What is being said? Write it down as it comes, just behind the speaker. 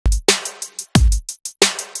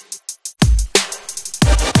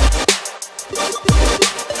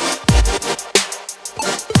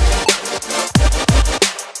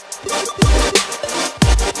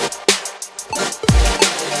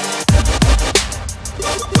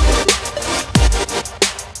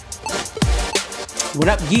What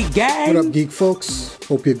up, Geek Gang? What up, Geek folks?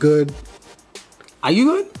 Hope you're good. Are you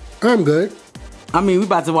good? I'm good. I mean, we're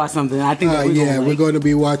about to watch something. I think we're going to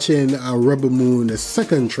be watching Rebel Moon, the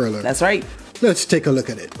second trailer. That's right. Let's take a look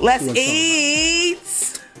at it. Let's eat.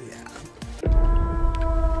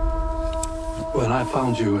 When I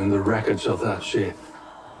found you in the wreckage of that ship,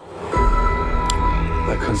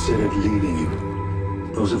 I considered leaving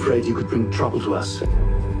you. I was afraid you could bring trouble to us.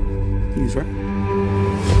 He's right.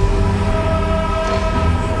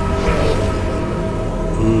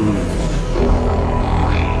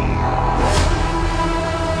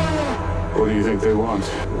 What do you think they want?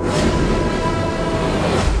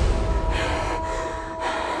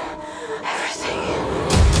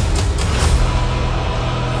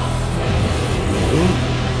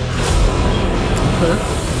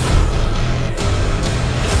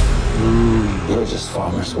 We're just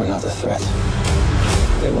farmers. We're not a threat.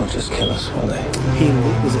 They won't just kill us, will they? He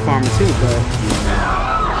was a farmer too, but...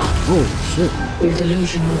 Oh, shit. You're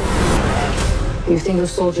delusional. You think a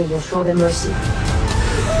soldier will show them mercy?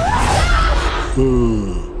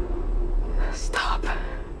 Stop.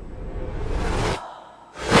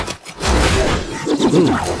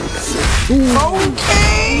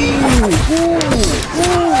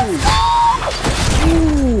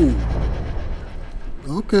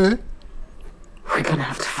 Okay. We're gonna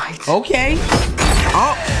have to fight. Okay.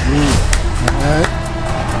 Oh. Alright.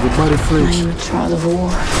 Your body I flinch. am a child of war.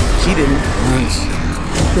 She didn't. Nice.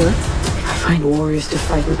 Okay. I find warriors to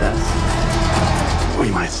fight with us. We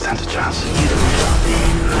might stand a chance.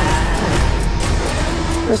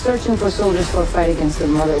 We're searching for soldiers for a fight against the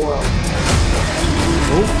mother world.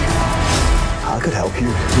 I could help you.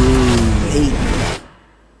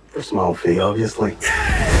 For a small fee, obviously.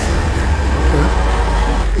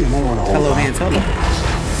 You may want to hold Hello, on. Han Solo.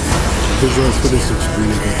 Visuals for this looks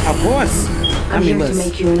really good. Of course. I'm here to listen.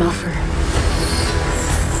 make you an offer.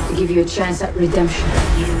 To give you a chance at redemption.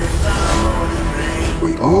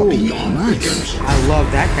 We are beyond nice. I love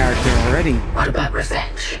that character already. What about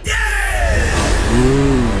revenge?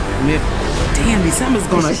 Damn, December's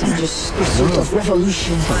gonna... This isn't just pursuit of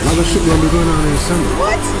revolution. A lot of shit gonna be going on in December.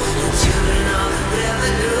 What?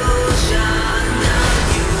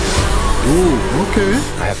 Ooh, okay.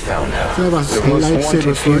 I have found out. So that's the most lightsaber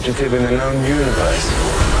wanted sword. fugitive in the known universe.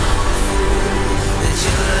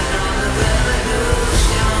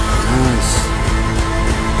 Nice.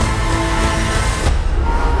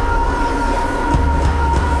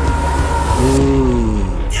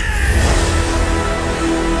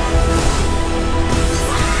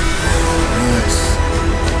 Nice.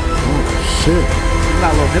 Oh, shit. Got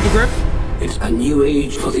a little hippogriff. It's a new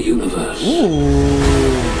age for the universe. Ooh.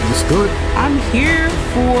 Looks good. I'm here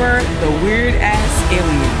for the weird ass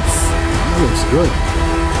aliens. That looks good.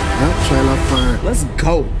 Yep, Child of Fire. Let's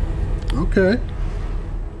go. Okay.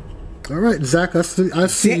 All right, Zach, I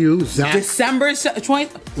see you, Zach. December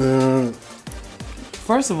 20th.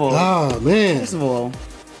 First of all, Oh, man. First of all,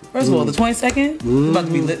 the 22nd it's about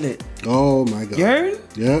to be lit. Oh, my God. You heard?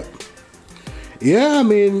 Yeah. Yeah, I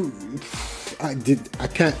mean, I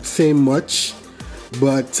can't say much,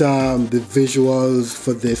 but the visuals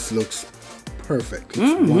for this looks perfect.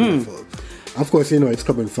 It's wonderful. Of course, you know, it's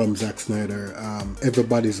coming from Zack Snyder.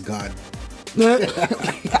 Everybody's God.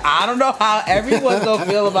 I don't know how everyone's gonna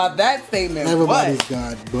feel about that statement. Everybody's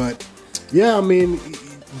God. But yeah, I mean,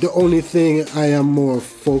 the only thing I am more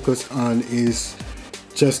focused on is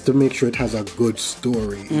just to make sure it has a good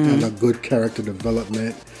story and a good character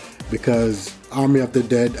development, because Army of the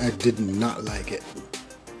Dead, I did not like it.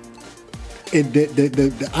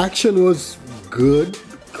 The action was good,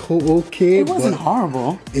 okay. It wasn't but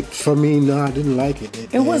horrible. For me, no, I didn't like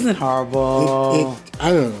it. It wasn't horrible.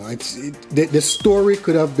 I don't know. The story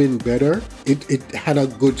could have been better. It had a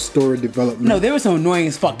good story development. No, there were some annoying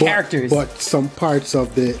as fuck characters. But some parts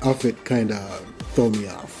of it kind of throw me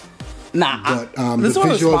off. Nah, But the this one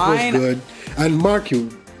visuals was fine. was good. And mark you,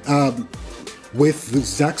 with the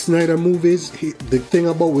Zack Snyder movies, the thing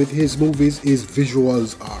about with his movies is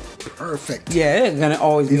visuals are perfect. Yeah, they're gonna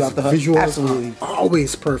always be His off the hook. visuals Absolutely. are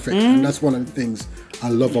always perfect, and that's one of the things I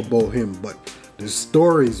love about him. But the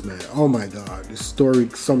stories, man, oh my God, the story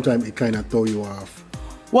sometimes it kind of throw you off.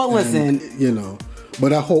 Well, listen, You know,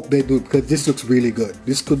 but I hope they do, because this looks really good.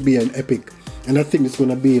 This could be an epic, and I think it's going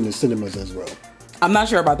to be in the cinemas as well. I'm not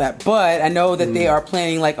sure about that, but I know that they are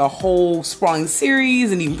planning like a whole sprawling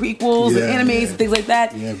series and even prequels and animes and things like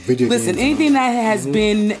that. Yeah, video Listen, games anything that has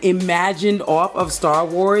been imagined off of Star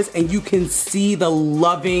Wars and you can see the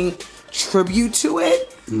loving tribute to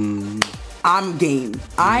it, I'm game.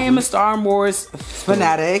 I am a Star Wars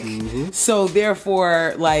fanatic, so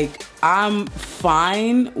therefore, like, I'm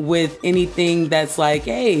fine with anything that's like,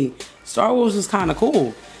 hey, Star Wars was kind of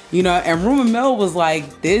cool, you know. And rumor mill was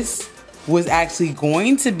like, this was actually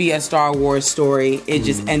going to be a Star Wars story. It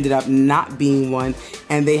just ended up not being one,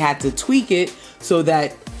 and they had to tweak it so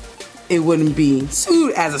that it wouldn't be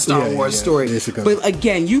sued as a Star Wars story. Basically. But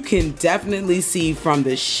again, you can definitely see from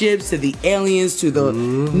the ships to the aliens to the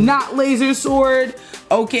not laser sword.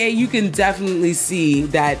 Okay, you can definitely see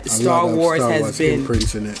that Star Wars has been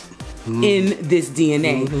in this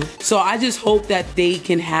DNA. So I just hope that they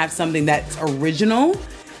can have something that's original,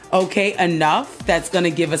 okay, enough that's gonna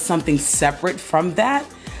give us something separate from that.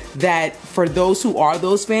 That for those who are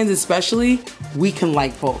those fans especially, we can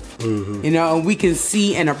like both. You know, and we can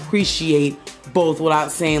see and appreciate both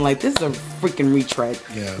without saying like, this is a freaking retread.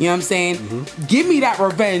 You know what I'm saying? Give me that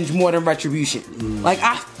revenge more than retribution. Like,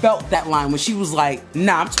 I felt that line when she was like,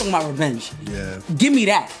 nah, I'm talking about revenge. Give me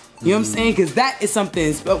that. You know what I'm saying? Because that is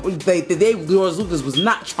something like that George Lucas was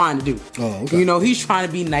not trying to do. You know, he's trying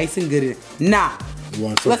to be nice and good at it. Nah.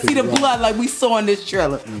 Let's see the blood like we saw in this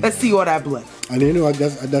trailer. Let's see all that blood. And you know,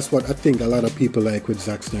 that's what I think a lot of people like with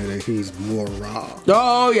Zack Snyder. He's more raw.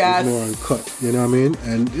 Oh, yes. He's more uncut. You know what I mean?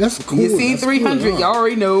 And that's cool. You seen 300, cool, y'all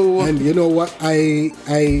already know. And you know what? There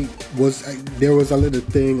was a little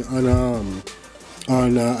thing on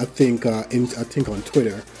I think on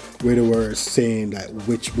Twitter where they were saying that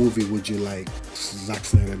which movie would you like Zack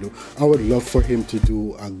Snyder to do? I would love for him to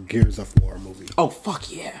do a Gears of War movie. Oh, fuck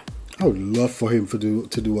yeah. I would love for him to do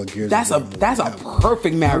a Gears of War movie. That's a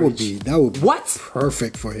perfect marriage. That would be what?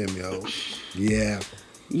 Perfect for him, yo. Yeah.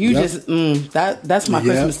 You just that's my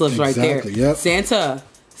Christmas list right there. Yep. Santa.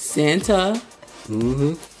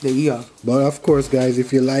 There you go. But of course, guys,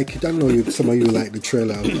 if you like it, I know some of you like the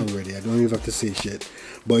trailer already. I don't even have to say shit.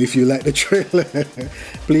 But if you like the trailer,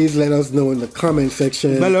 please let us know in the comment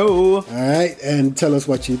section. Hello. All right, and tell us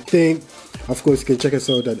what you think. Of course, you can check us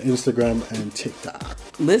out on Instagram and TikTok.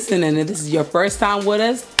 Listen, and if this is your first time with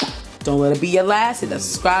us, don't let it be your last. Hit the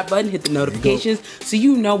subscribe button, hit the notifications, so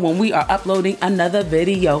you know when we are uploading another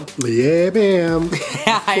video. Yeah, ma'am.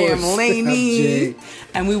 I am Lainey,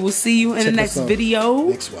 and we will see you in the next video.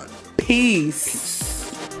 Next one. Peace.